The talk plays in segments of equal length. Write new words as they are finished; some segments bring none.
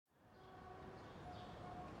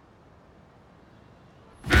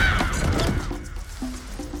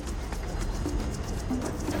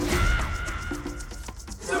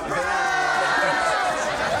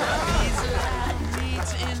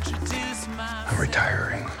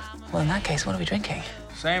retiring. Well, in that case, what are we drinking?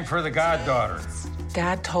 Same for the goddaughter.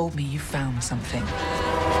 Dad told me you found something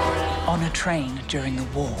on a train during the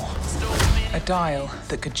war. A dial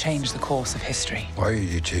that could change the course of history. Why are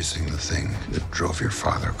you chasing the thing that drove your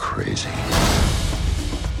father crazy?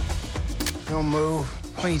 Don't move.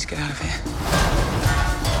 We need to get out of here.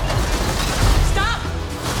 Stop!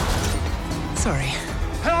 Sorry.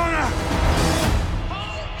 Helena!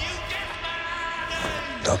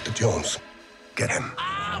 Dr. Jones, get him.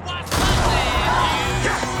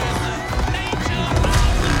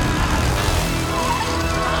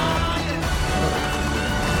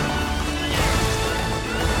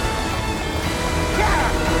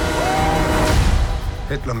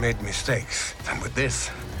 Hitler made mistakes, and with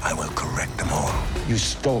this, I will correct them all. You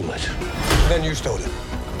stole it. Then you stole it.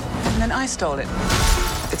 And then I stole it.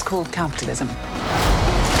 It's called capitalism.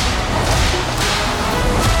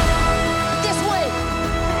 This way!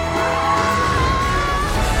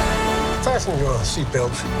 Fasten your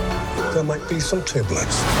seatbelt. There might be some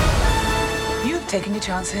turbulence. You've taken your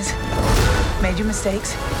chances, made your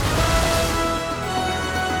mistakes,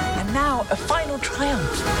 and now a final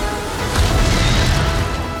triumph.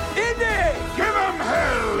 Give him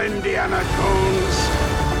hell, Indiana Jones!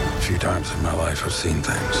 A few times in my life, I've seen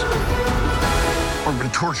things. I've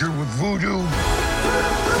been tortured with voodoo.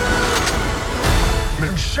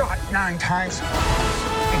 Been shot 9 times,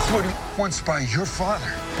 including once by your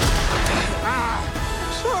father.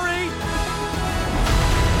 Sorry!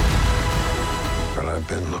 But I've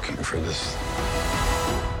been looking for this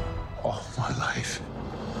all my life.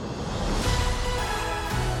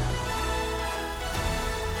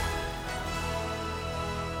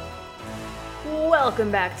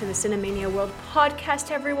 Welcome back to the Cinemania World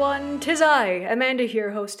Podcast, everyone. 'Tis I, Amanda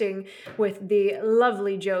here, hosting with the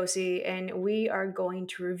lovely Josie, and we are going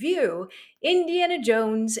to review Indiana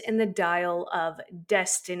Jones and the Dial of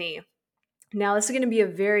Destiny. Now, this is going to be a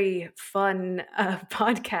very fun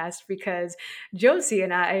podcast because Josie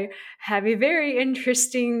and I have a very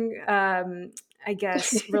interesting, I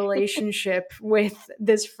guess, relationship with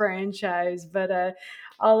this franchise. But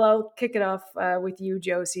I'll kick it off with you,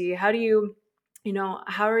 Josie. How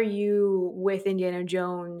are you with Indiana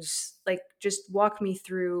Jones? Like, just walk me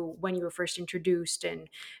through when you were first introduced and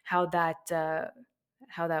how that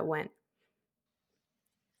went.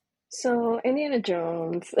 So, Indiana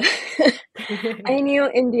Jones. I knew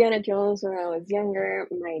Indiana Jones when I was younger.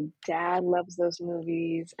 My dad loves those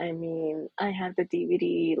movies. I mean, I have the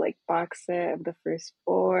DVD box set of the first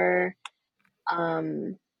 4.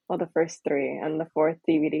 Well, the first 3, and the 4th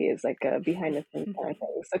DVD is like a behind the scenes kind of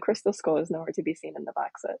thing. So Crystal Skull is nowhere to be seen in the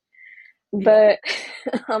box set. But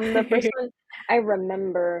the first one I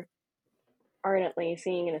remember ardently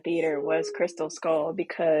seeing in a theater was Crystal Skull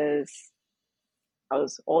because I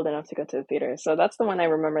was old enough to go to the theater. So that's the one I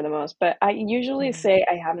remember the most. But I usually say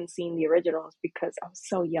I haven't seen the originals because I was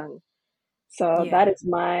so young. So that is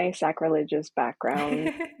my sacrilegious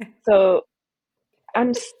background. So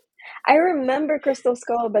I remember Crystal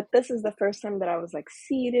Skull, but this is the first time that I was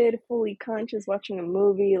seated, fully conscious, watching a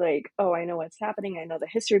movie. I know what's happening. I know the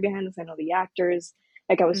history behind this. I know the actors.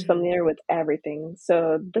 I was familiar with everything.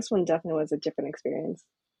 So this one definitely was a different experience.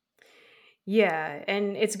 Yeah,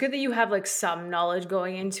 and it's good that you have some knowledge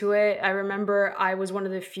going into it. I remember I was one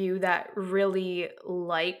of the few that really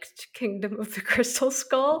liked Kingdom of the Crystal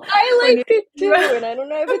Skull. I liked it too, and I don't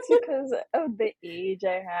know if it's because of the age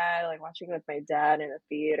I had, watching with my dad in a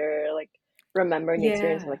theater, remembering the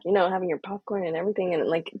experience of having your popcorn and everything, and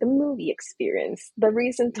the movie experience, the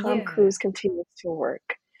reason Tom Cruise continues to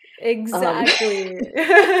work. Exactly.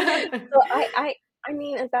 So I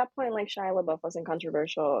mean, at that point, Shia LaBeouf wasn't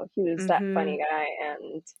controversial. He was that funny guy,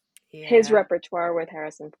 and his repertoire with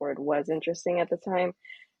Harrison Ford was interesting at the time.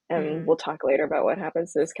 And we'll talk later about what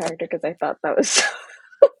happens to this character because I thought that was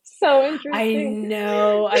so interesting. I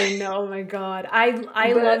know. Oh my god,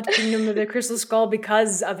 I loved Kingdom of the Crystal Skull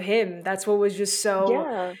because of him. That's what was just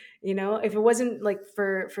so. If it wasn't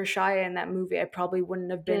for Shia in that movie, I probably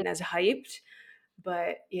wouldn't have been as hyped.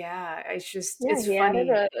 But it's he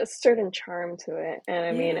funny. added a certain charm to it. And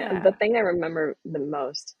I mean, the thing I remember the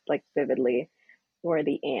most, vividly, were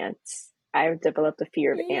the ants. I developed a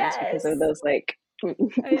fear of ants because of those,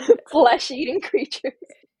 flesh-eating creatures.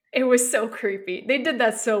 It was so creepy. They did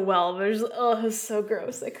that so well. It was so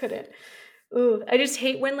gross. I couldn't. Ooh, I just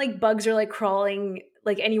hate when, bugs are, crawling,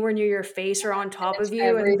 anywhere near your face or on top of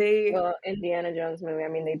you. And they... Indiana Jones movie, I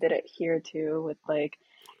mean, they did it here, too, with,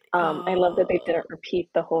 I love that they didn't repeat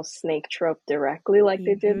the whole snake trope directly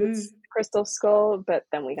they did with Crystal Skull, but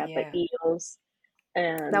then we got the eels,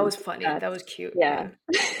 and that was funny. That was cute. Yeah.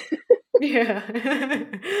 Yeah.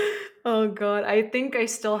 Oh god, I think I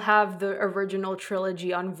still have the original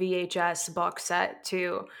trilogy on VHS box set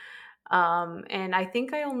too. And I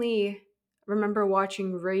think I only remember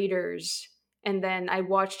watching Raiders, and then I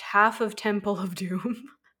watched half of Temple of Doom.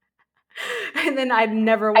 And then I'd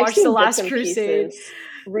never I've watched The seen bits Last and Crusade. pieces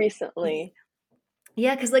recently.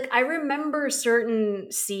 Yeah, because like I remember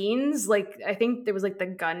certain scenes, like I think there was like the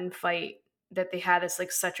gunfight that they had as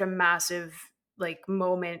like such a massive like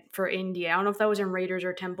moment for India. I don't know if that was in Raiders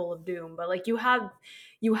or Temple of Doom, but like you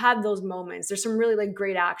had those moments. There's some really like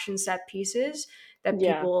great action set pieces that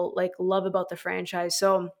Yeah. people like love about the franchise.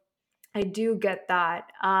 So I do get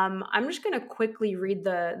that. I'm just gonna quickly read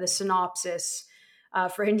the synopsis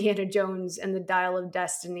for Indiana Jones and the Dial of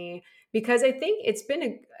Destiny because I think it's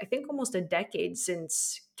been I think almost a decade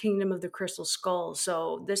since Kingdom of the Crystal Skull.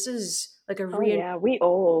 So this is like a Oh yeah, we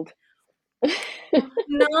old.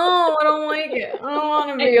 no, I don't like it. I don't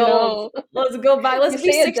want to I be old. know. Let's go back. Let's You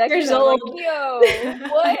be say a 6 years decade, I'm like, old. yo, I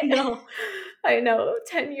what? know. I know.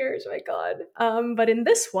 10 years, my God. But in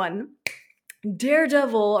this one,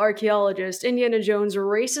 daredevil archaeologist Indiana Jones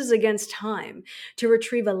races against time to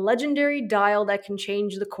retrieve a legendary dial that can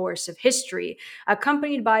change the course of history.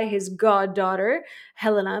 Accompanied by his goddaughter,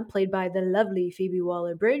 Helena, played by the lovely Phoebe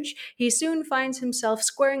Waller Bridge, he soon finds himself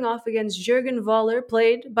squaring off against Jürgen Voller,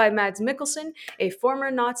 played by Mads Mikkelsen, a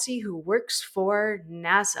former Nazi who works for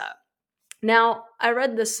NASA. Now, I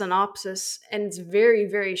read the synopsis and it's very,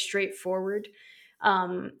 very straightforward.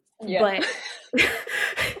 Yeah. But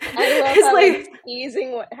I love it's how like it's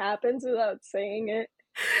teasing what happens without saying it.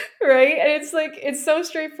 right, and it's like it's so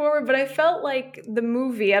straightforward, but I felt like the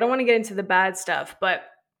movie, I don't want to get into the bad stuff, but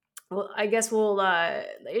well, I guess we'll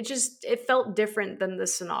it felt different than the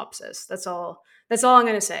synopsis. That's all I'm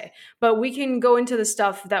gonna say. But we can go into the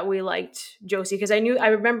stuff that we liked, Josie, because I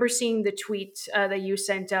remember seeing the tweet that you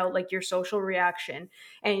sent out, like your social reaction,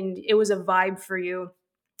 and it was a vibe for you,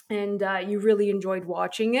 and you really enjoyed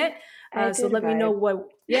watching it. I So did let me know vibe. what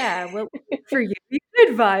worked for you.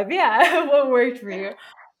 Good vibe, yeah. What worked for you?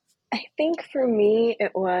 I think for me,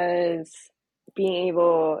 it was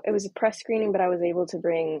it was a press screening, but I was able to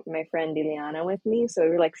bring my friend Liliana with me. So we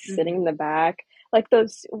were like sitting in the back, like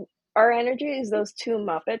our energy is those two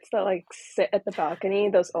Muppets that like sit at the balcony,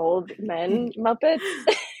 those old men Muppets.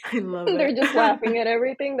 I love They're it. just laughing at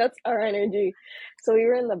everything. That's our energy. So we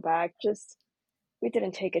were in the back, we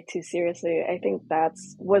didn't take it too seriously. I think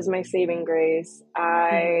was my saving grace.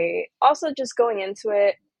 I also just going into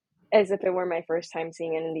it as if it were my first time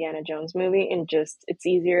seeing an Indiana Jones movie, and just it's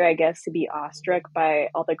easier, I guess, to be awestruck by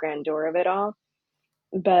all the grandeur of it all.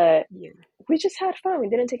 But Yeah. we just had fun. We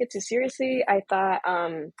didn't take it too seriously. I thought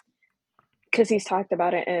because he's talked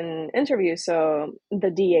about it in interviews, so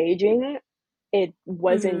the de-aging, it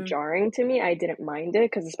wasn't jarring to me. I didn't mind it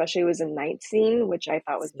because especially it was a night scene, which I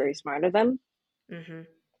thought was very smart of them.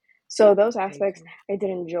 So those aspects I did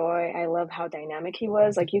enjoy. I love how dynamic he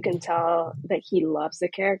was. Like you can tell that he loves the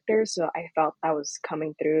character. So I felt that was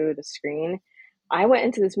coming through the screen. I went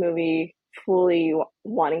into this movie fully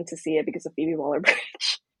wanting to see it because of Phoebe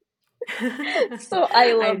Waller-Bridge. So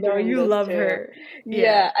I loved her in you this love too. her.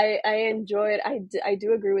 Yeah, I enjoyed. I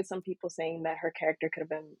do agree with some people saying that her character could have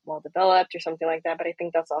been well developed or something like that. But I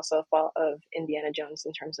think that's also a fault of Indiana Jones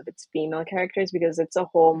in terms of its female characters because it's a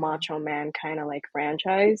whole macho man kind of like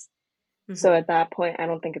franchise. So at that point, I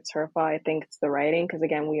don't think it's her fault. I think it's the writing because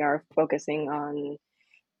again, we are focusing on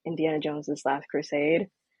Indiana Jones's Last Crusade.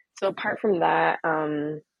 So apart from that,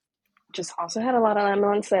 just also had a lot of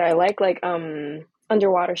elements there. I like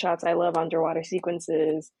underwater shots. I love underwater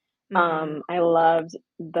sequences. I loved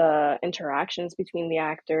the interactions between the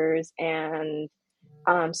actors, and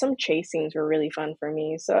some chase scenes were really fun for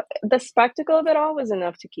me. So the spectacle of it all was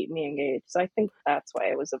enough to keep me engaged. So I think that's why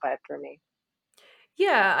it was a vibe for me.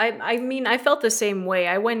 Yeah, I mean, I felt the same way.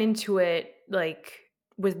 I went into it like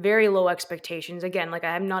with very low expectations. Again, like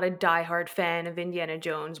I'm not a diehard fan of Indiana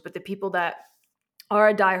Jones, but the people that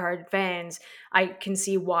are diehard fans, I can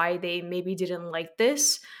see why they maybe didn't like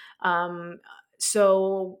this.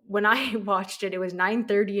 So when I watched it, it was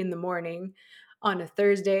 9:30 in the morning on a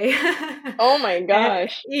Thursday. Oh my And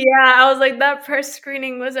gosh. yeah, I was like, that press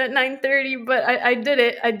screening was at 9:30, but I did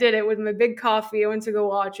it. I did it with my big coffee. I went to go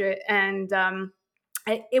watch it, and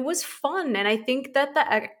it was fun. And I think that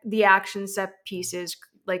the action set pieces,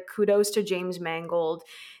 like kudos to James Mangold,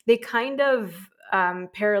 they kind of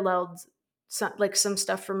paralleled some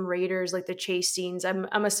stuff from Raiders, like the chase scenes. I'm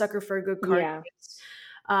a sucker for a good car Yeah. chase.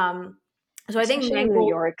 So I think Especially the Mangold. New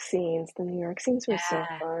York scenes were so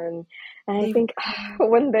Yeah, fun. And I they think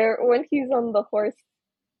when he's on the horse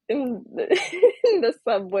in the, in the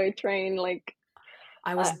subway train, like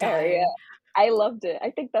I was Oh yeah, dying. I loved it.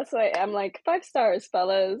 I think that's why I'm like 5 stars,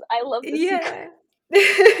 fellas. I love the sequel. Yeah.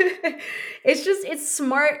 It's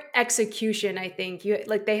smart execution, I think. You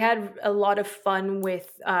like they had a lot of fun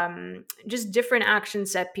with just different action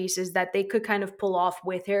set pieces that they could kind of pull off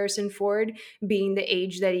with Harrison Ford being the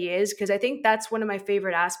age that he is, because I think that's one of my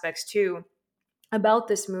favorite aspects too about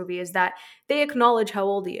this movie is that they acknowledge how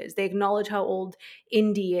old he is. They acknowledge how old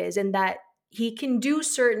Indy is, and that he can do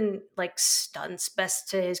certain like stunts best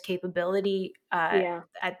to his capability Yeah.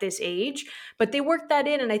 at this age. But they worked that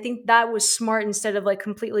in, and I think that was smart instead of like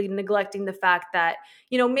completely neglecting the fact that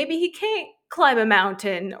maybe he can't climb a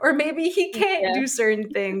mountain or maybe he can't Yeah. do certain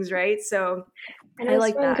things, right? So And it I was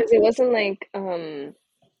like fun that. because it wasn't like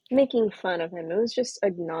making fun of him. It was just Hmm.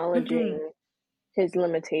 acknowledging his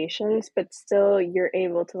limitations, but still you're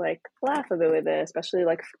able to like laugh a bit with it, especially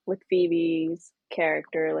like with Phoebe's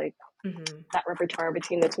character, like Hmm. that repertoire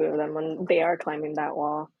between the two of them when they are climbing that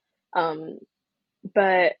wall. Um,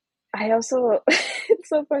 but I also, it's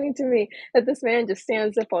so funny to me that this man just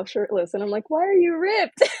stands up all shirtless, and I'm like, why are you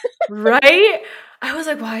ripped? Right? I was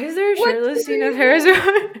like, why is there a What's shirtless the scene of reason? Harrison?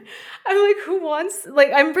 I'm like, who wants,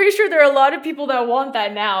 like, I'm pretty sure there are a lot of people that want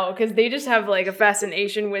that now because they just have like a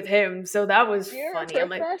fascination with him. So that was You're a funny. I'm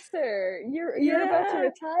like, professor. You're about to yeah.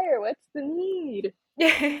 retire. What's the need?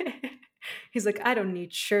 He's like, I don't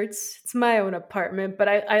need shirts. It's my own apartment. But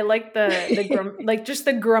I like the like just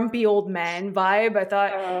the grumpy old man vibe. I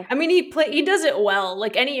thought, Uh, I mean, he does it well.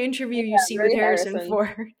 Like any interview you yeah, see with very Harrison Harrison.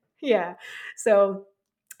 Ford, yeah. So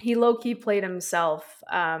he low key played himself.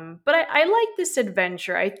 But I like this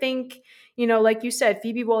adventure. I think like you said,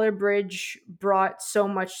 Phoebe Waller Bridge brought so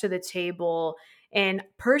much to the table, and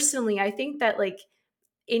personally, I think that like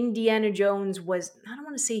Indiana Jones was, I don't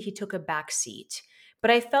want to say he took a back seat,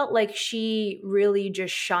 but I felt like she really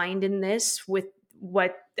just shined in this with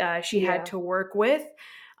what she had Yeah. to work with.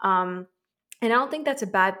 Um, and I don't think that's a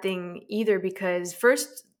bad thing either, because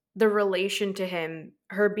first, the relation to him,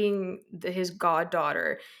 her being his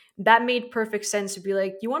goddaughter, that made perfect sense to be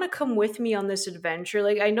like, you want to come with me on this adventure?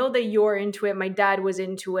 Like, I know that you're into it. My dad was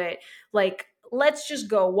into it. Like, let's just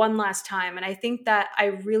go one last time. And I think that I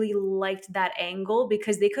really liked that angle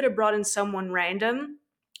because they could have brought in someone random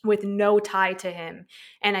with no tie to him.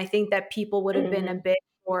 And I think that people would have been a Hmm. bit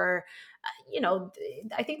more,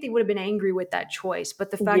 I think they would have been angry with that choice.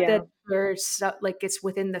 But the fact Yeah. that like it's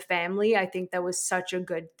within the family, I think that was such a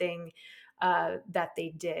good thing that they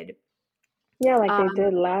did. Yeah, like they Um,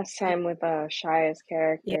 did last time with Shia's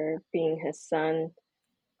yeah, character being his son.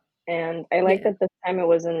 And I like yeah, that this time it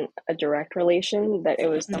wasn't a direct relation, that it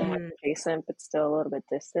was somewhat mhm, adjacent, but still a little bit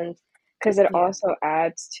distant. Because it yeah, also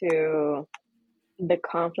adds to the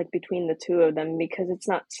conflict between the two of them, because it's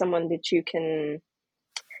not someone that you can,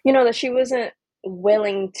 that she wasn't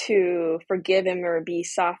willing to forgive him or be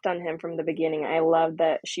soft on him from the beginning. I love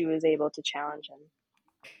that she was able to challenge him.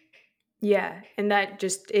 yeah, and that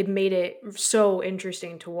just it made it so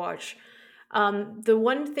interesting to watch. The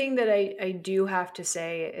one thing that I do have to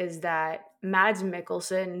say is that Mads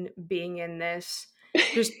Mikkelsen being in this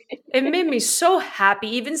just it made me so happy.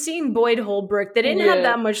 Even seeing Boyd Holbrook, they didn't have Yeah.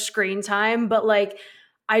 that much screen time, but like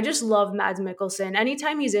I just love Mads Mikkelsen.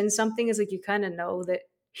 Anytime he's in something, it's like you kind of know that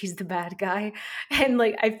he's the bad guy, and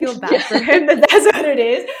like I feel bad for Yeah. him that that's what it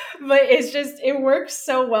is. But it's just it works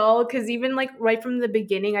so well because even like right from the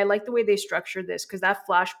beginning, I like the way they structured this because that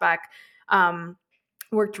flashback. Um,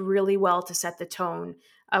 Worked really well to set the tone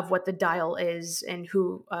of what the dial is and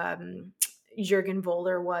who Jurgen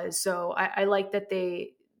Voller was. So I like that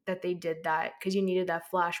they did that because you needed that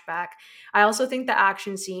flashback. I also think the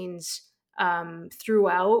action scenes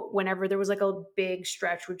throughout, whenever there was like a big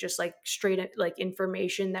stretch with just like straight like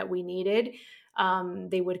information that we needed,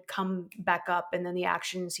 they would come back up, and then the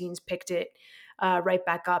action scenes picked it right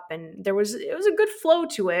back up, and it was a good flow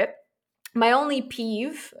to it. My only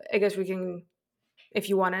peeve, I guess we can, if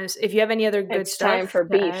you have any other good It's time stuff for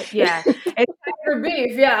to add, beef. yeah, it's time for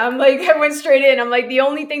beef. Yeah, I'm like, I went straight in. I'm like, the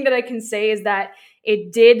only thing that I can say is that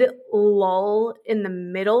it did lull in the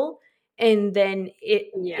middle, and then it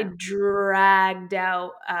Yeah. it dragged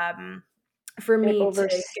out for It me to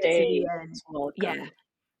get to the overstayed end. its Yeah, welcome.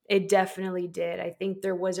 it definitely did. I think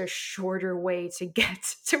there was a shorter way to get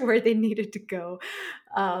to where they needed to go.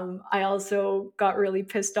 I also got really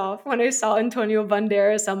pissed off when I saw Antonio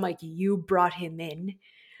Banderas. I'm like, you brought him in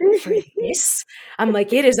for this? I'm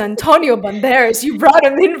like, it is Antonio Banderas. You brought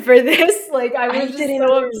him in for this? Like, I I was just didn't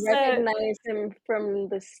so even upset. recognize him from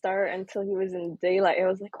the start until he was in daylight. I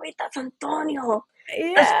was like, wait, that's Antonio.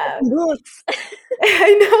 That's Yeah. Boots.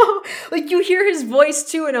 I know. Like, you hear his voice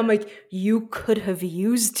too, and I'm like, you could have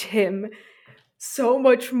used him. so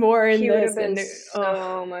much more in He would have this, been and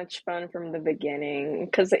so much fun from the beginning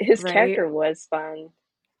because his right. character was fun.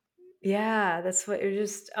 Yeah, that's what it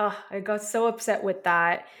was just. Oh, I got so upset with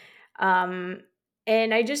that. Um,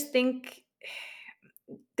 and I just think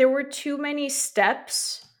there were too many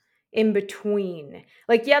steps in between.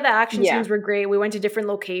 Like, yeah, the action Yeah. scenes were great. We went to different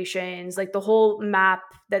locations. Like the whole map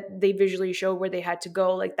that they visually showed where they had to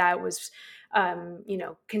go, like that was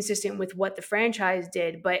consistent with what the franchise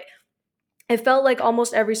did. But it felt like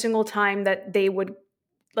almost every single time that they would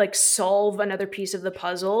like solve another piece of the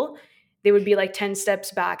puzzle, they would be like 10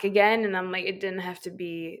 steps back again. And I'm like, it didn't have to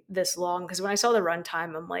be this long. Because when I saw the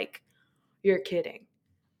runtime, I'm like, you're kidding.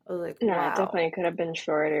 I was like, No, it wow. definitely could have been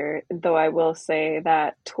shorter. Though I will say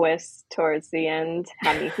that twist towards the end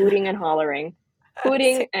had me hooting and hollering.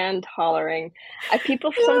 Hooting and hollering. Some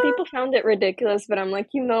people found it ridiculous, but I'm like,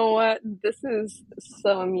 you know what? This is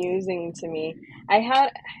so amusing to me.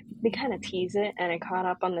 They kind of tease it, and I caught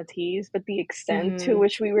up on the tease, but the extent to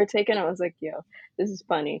which we were taken, I was like, yo, this is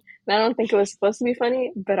funny. And I don't think it was supposed to be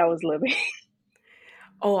funny, but I was living.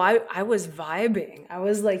 Oh, I was vibing. I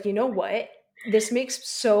was like, you know what? This makes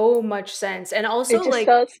so much sense. And also, It just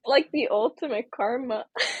felt like the ultimate karma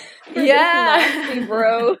for this nasty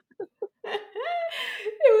bro.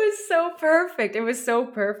 It was so perfect. It was so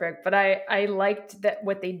perfect. But I liked that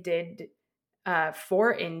what they did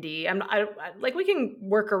for Indy. Like we can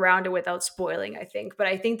work around it without spoiling, I think. But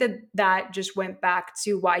I think that just went back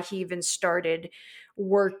to why he even started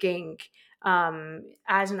working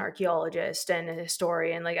as an archaeologist and a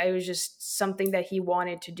historian. Like it was just something that he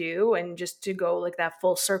wanted to do, and just to go like that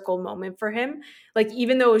full circle moment for him. Like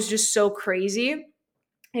even though it was just so crazy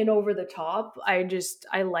and over the top, I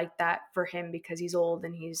like that for him because he's old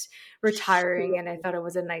and he's retiring, and I thought it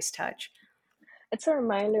was a nice touch. It's a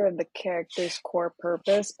reminder of the character's core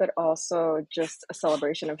purpose, but also just a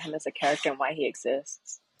celebration of him as a character and why he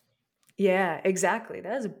exists. Yeah, exactly.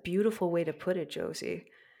 That is a beautiful way to put it, Josie.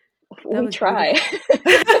 We try.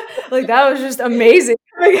 Like that was just amazing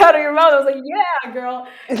coming out of your mouth. I was like, yeah, girl.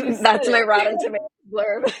 That's my Rotten Tomatoes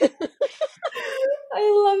blurb.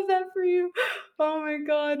 I love that for you. Oh my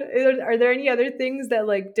god. Are there any other things that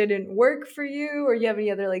like didn't work for you, or you have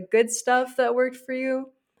any other like good stuff that worked for you?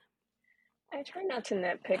 I try not to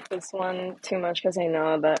nitpick this one too much because I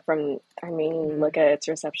know that look at its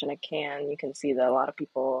reception at Cannes, you can see that a lot of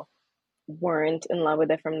people weren't in love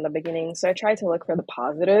with it from the beginning. So I try to look for the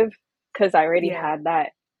positive because I already had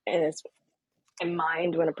that in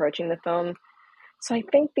mind when approaching the film. So I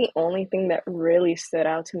think the only thing that really stood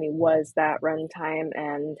out to me was that runtime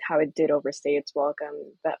and how it did overstay its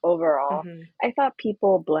welcome. But overall, I thought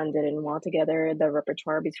people blended in well together. The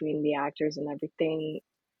repertoire between the actors and everything,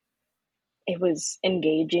 it was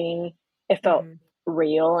engaging. It felt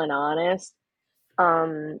real and honest.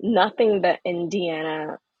 Nothing that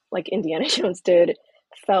Indiana Jones did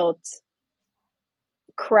felt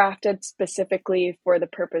crafted specifically for the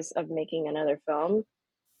purpose of making another film.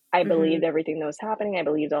 I believed everything that was happening. I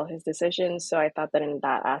believed all his decisions. So I thought that in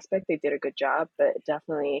that aspect, they did a good job, but it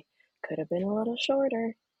definitely could have been a little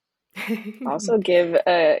shorter. Also,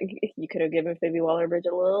 you could have given Phoebe Waller-Bridge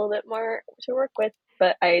a little bit more to work with,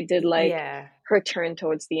 but I did like her turn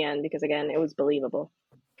towards the end because, again, it was believable.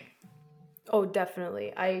 Oh,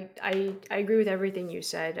 definitely. I agree with everything you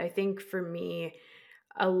said. I think for me,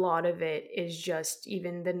 a lot of it is just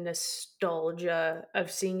even the nostalgia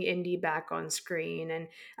of seeing Indy back on screen. And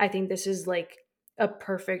I think this is like a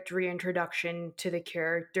perfect reintroduction to the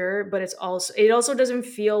character, but it also doesn't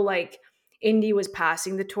feel like Indy was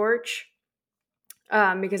passing the torch.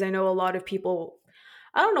 Because I know a lot of people,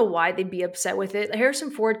 I don't know why they'd be upset with it.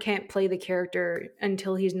 Harrison Ford can't play the character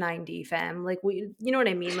until he's 90, fam. Like you know what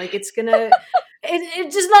I mean? Like it's gonna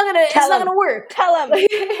it's just not gonna work. Tell him. Like,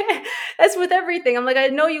 that's with everything. I'm like, I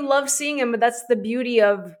know you love seeing him, but that's the beauty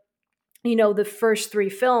of, the first 3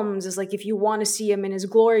 films is like, if you want to see him in his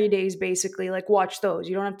glory days, basically, like watch those.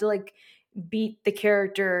 You don't have to like beat the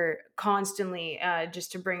character constantly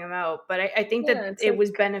just to bring him out. But I think that it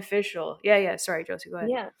was beneficial. Yeah. Sorry, Josie, go ahead.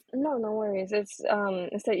 Yeah, no worries. It's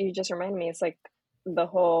that you just reminded me. It's like the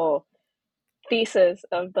whole thesis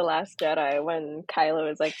of The Last Jedi when Kylo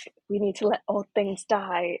is like, we need to let all things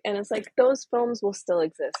die. And it's like, those films will still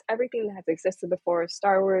exist. Everything that has existed before,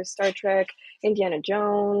 Star Wars, Star Trek, Indiana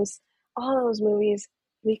Jones, all those movies,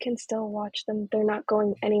 we can still watch them. They're not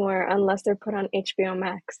going anywhere unless they're put on HBO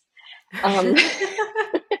Max.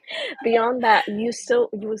 Beyond that, you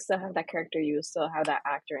will still have that character, you will still have that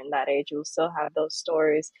actor in that age, you will still have those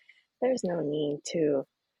stories. There's no need to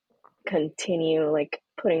continue like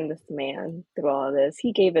putting this man through all of this.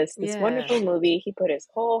 He gave us this wonderful movie. He put his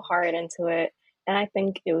whole heart into it. And I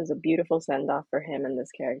think it was a beautiful send-off for him and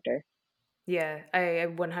this character. Yeah, I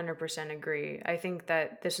 100% agree. I think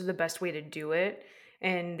that this is the best way to do it,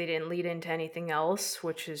 and they didn't lead into anything else,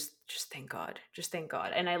 which is just thank God. Just thank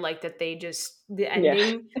God. And I like that they just, the Yeah.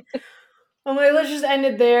 ending, I'm like, let's just end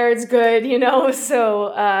it there. It's good, you know?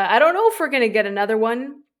 So I don't know if we're going to get another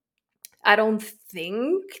one. I don't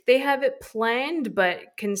think they have it planned, but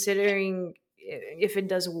considering if it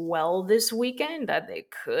does well this weekend, that they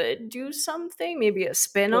could do something, maybe a Yeah,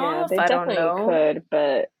 spin-off. they I don't definitely know. could,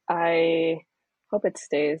 but I hope it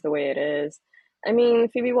stays the way it is. I mean,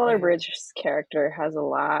 Phoebe Waller-Bridge's character has a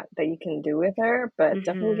lot that you can do with her, but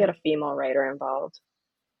definitely get a female writer involved.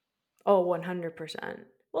 Oh, 100%.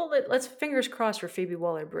 Well, let's fingers crossed for Phoebe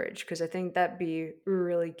Waller-Bridge, because I think that'd be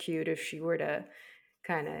really cute if she were to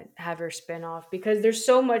kind of have her spin off, because there's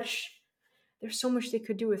so much they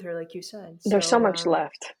could do with her, like you said. There's so So much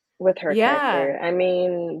left with her yeah, character. I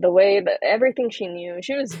mean, the way that everything she knew,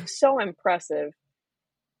 she was so impressive.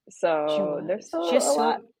 she So there's was. still She has a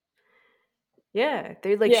lot. so yeah.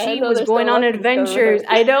 They like Yeah, she no, was there's still going a on lot to discover with adventures. her.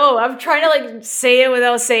 I know. I'm trying to like say it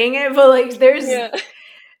without saying it, but like there's Yeah,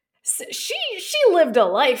 she lived a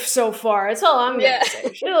life so far. That's all I'm yeah. gonna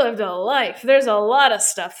say. She lived a life. There's a lot of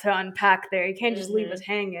stuff to unpack there. You can't just leave hmm us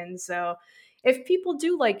hanging. So if people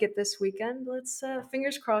do like it this weekend, let's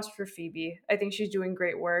fingers crossed for Phoebe. I think she's doing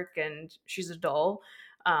great work and she's a doll,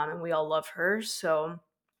 and we all love her. So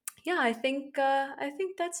yeah, I think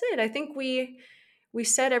that's it. I think we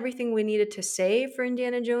said everything we needed to say for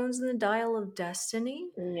Indiana Jones and the Dial of Destiny.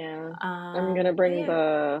 Yeah. I'm gonna bring Yeah.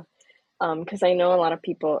 the because I know a lot of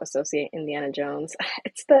people associate Indiana Jones.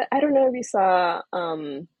 It's the I don't know if you saw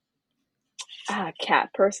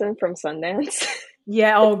Cat Person from Sundance.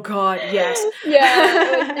 Yeah. Oh God. Yes.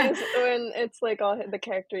 Yeah, when it's like all the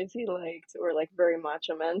characters he liked were like very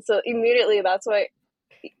macho men. So immediately that's why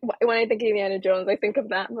when I think of Indiana Jones, I think of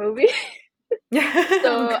that movie. Oh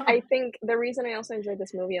So God. I think the reason I also enjoyed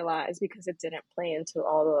this movie a lot is because it didn't play into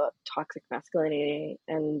all the toxic masculinity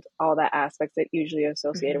and all that aspects that usually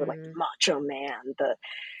associated with like the Mhm. macho man, the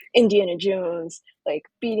Indiana Jones, like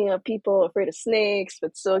beating up people, afraid of snakes,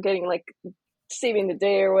 but still getting like saving the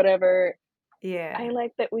day or whatever. I Yeah.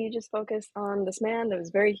 like that we just focus on this man that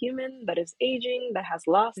was very human, that is aging, that has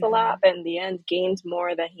lost a lot, Mhm. but in the end gains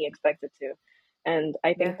more than he expected to. And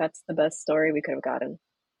I think Yeah. that's the best story we could have gotten.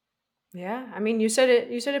 Yeah. I mean, you said it.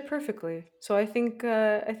 You said it perfectly. So I think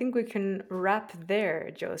we can wrap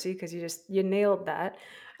there, Josie, because you nailed that.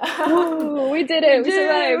 Woo! We did We it! We did it.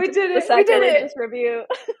 survived We did the it. We did it. sacrilegious review.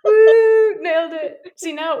 Woo! Nailed it.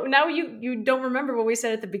 See now you don't remember what we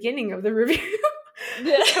said at the beginning of the review,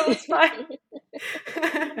 Yeah. so it's fine.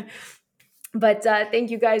 But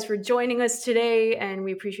thank you guys for joining us today, and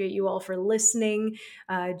we appreciate you all for listening.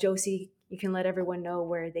 Josie, you can let everyone know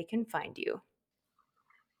where they can find you.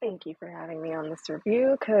 Thank you for having me on this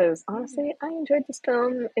review because honestly, I enjoyed this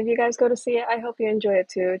film. If you guys go to see it, I hope you enjoy it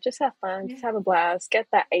too. Just have fun, just Yeah. have a blast, get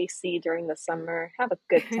that AC during the summer, have a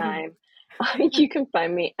good time. You can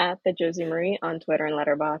find me at the Josie Marie on Twitter and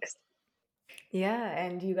Letterboxd. Yeah,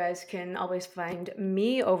 and you guys can always find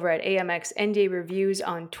me over at AMX NJ Reviews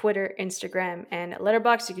on Twitter, Instagram, and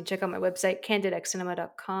Letterboxd. You can check out my website,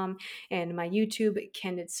 candidxcinema.com, and my YouTube,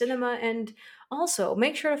 Candid Cinema. And also,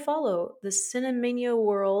 make sure to follow the Cinemania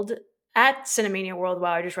World at Cinemania World.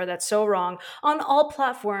 Wow, I just read that so wrong. On all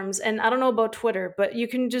platforms. And I don't know about Twitter, but you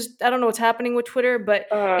can just, I don't know what's happening with Twitter, but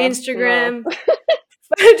No. Instagram,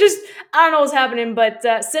 just, I don't know what's happening, but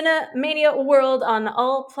Cinemania World on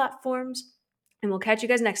all platforms. And we'll catch you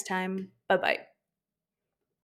guys next time. Bye bye.